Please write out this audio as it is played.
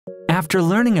After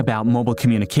learning about mobile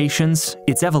communications,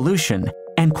 its evolution,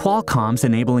 and Qualcomm's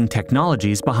enabling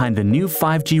technologies behind the new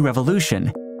 5G revolution,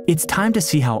 it's time to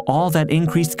see how all that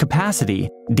increased capacity,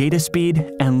 data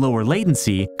speed, and lower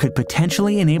latency could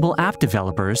potentially enable app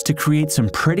developers to create some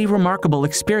pretty remarkable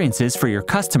experiences for your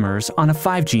customers on a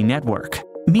 5G network.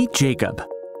 Meet Jacob,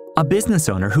 a business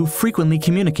owner who frequently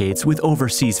communicates with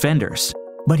overseas vendors,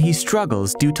 but he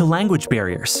struggles due to language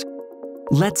barriers.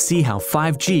 Let's see how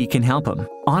 5G can help him.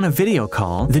 On a video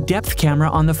call, the depth camera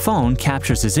on the phone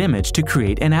captures his image to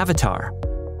create an avatar.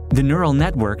 The neural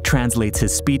network translates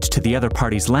his speech to the other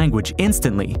party's language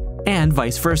instantly, and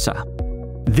vice versa.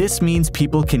 This means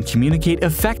people can communicate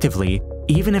effectively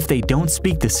even if they don't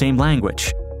speak the same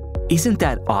language. Isn't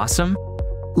that awesome?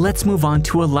 Let's move on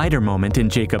to a lighter moment in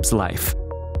Jacob's life.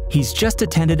 He's just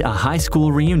attended a high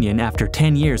school reunion after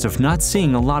 10 years of not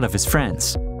seeing a lot of his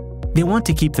friends. They want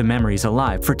to keep the memories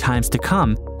alive for times to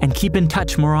come and keep in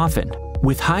touch more often.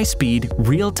 With high-speed,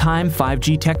 real-time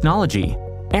 5G technology,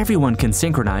 everyone can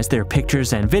synchronize their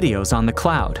pictures and videos on the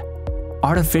cloud.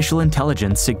 Artificial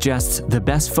intelligence suggests the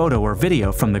best photo or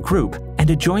video from the group, and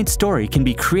a joint story can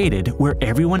be created where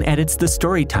everyone edits the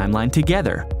story timeline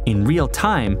together, in real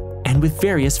time, and with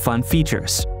various fun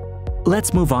features.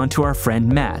 Let's move on to our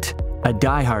friend Matt, a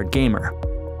die-hard gamer.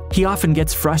 He often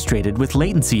gets frustrated with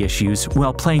latency issues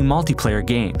while playing multiplayer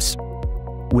games.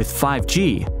 With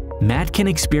 5G, Matt can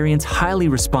experience highly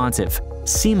responsive,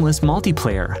 seamless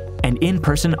multiplayer and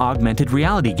in-person augmented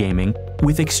reality gaming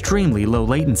with extremely low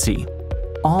latency.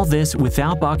 All this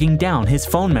without bogging down his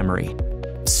phone memory.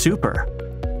 Super!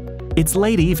 It's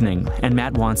late evening and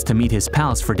Matt wants to meet his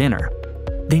pals for dinner.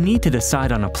 They need to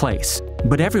decide on a place,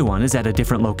 but everyone is at a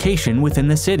different location within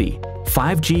the city.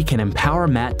 5G can empower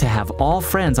Matt to have all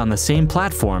friends on the same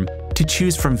platform to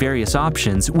choose from various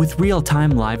options with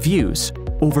real-time live views,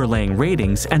 overlaying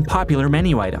ratings and popular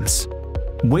menu items.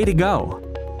 Way to go!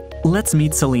 Let's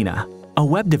meet Selena, a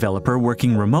web developer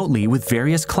working remotely with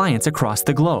various clients across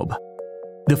the globe.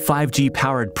 The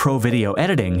 5G-powered Pro Video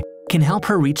Editing can help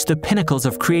her reach the pinnacles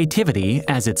of creativity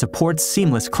as it supports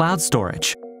seamless cloud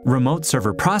storage, remote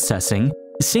server processing,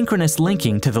 synchronous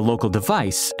linking to the local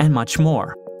device, and much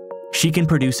more. She can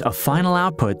produce a final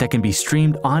output that can be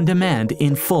streamed on demand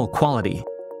in full quality.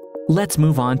 Let's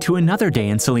move on to another day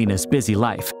in Selena's busy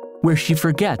life, where she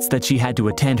forgets that she had to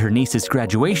attend her niece's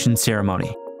graduation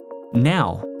ceremony.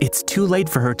 Now, it's too late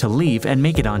for her to leave and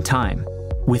make it on time.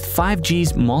 With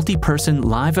 5G's multi-person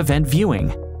live event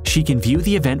viewing, she can view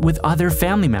the event with other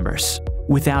family members,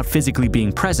 without physically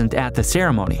being present at the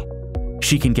ceremony.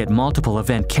 She can get multiple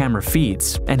event camera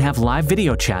feeds and have live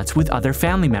video chats with other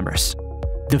family members.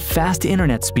 The fast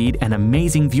internet speed and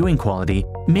amazing viewing quality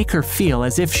make her feel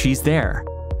as if she's there.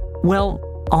 Well,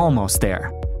 almost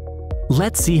there.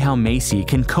 Let's see how Macy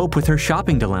can cope with her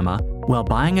shopping dilemma while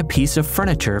buying a piece of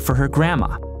furniture for her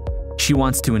grandma. She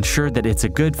wants to ensure that it's a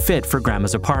good fit for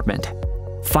grandma's apartment.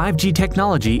 5G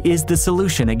technology is the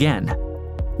solution again.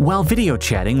 While video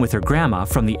chatting with her grandma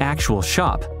from the actual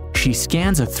shop, she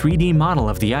scans a 3D model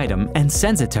of the item and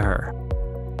sends it to her.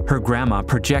 Her grandma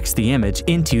projects the image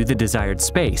into the desired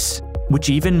space, which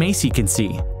even Macy can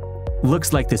see.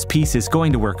 Looks like this piece is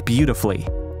going to work beautifully.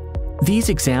 These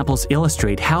examples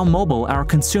illustrate how mobile our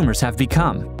consumers have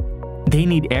become. They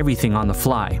need everything on the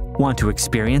fly, want to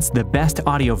experience the best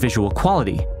audio-visual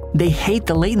quality, they hate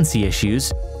the latency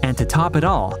issues, and to top it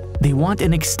all, they want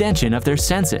an extension of their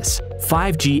senses.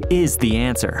 5G is the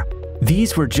answer.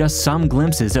 These were just some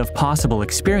glimpses of possible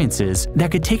experiences that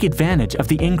could take advantage of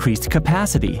the increased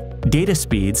capacity, data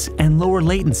speeds, and lower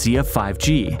latency of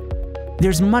 5G.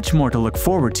 There's much more to look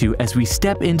forward to as we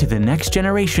step into the next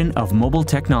generation of mobile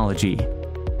technology.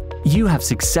 You have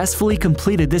successfully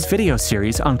completed this video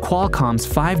series on Qualcomm's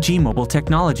 5G mobile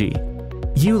technology.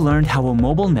 You learned how a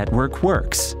mobile network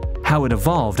works, how it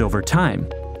evolved over time,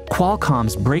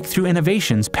 Qualcomm's breakthrough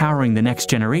innovations powering the next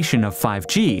generation of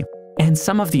 5G, and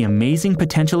some of the amazing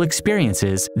potential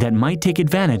experiences that might take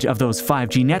advantage of those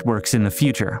 5G networks in the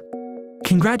future.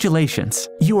 Congratulations!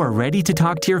 You are ready to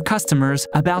talk to your customers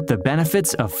about the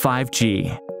benefits of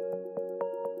 5G.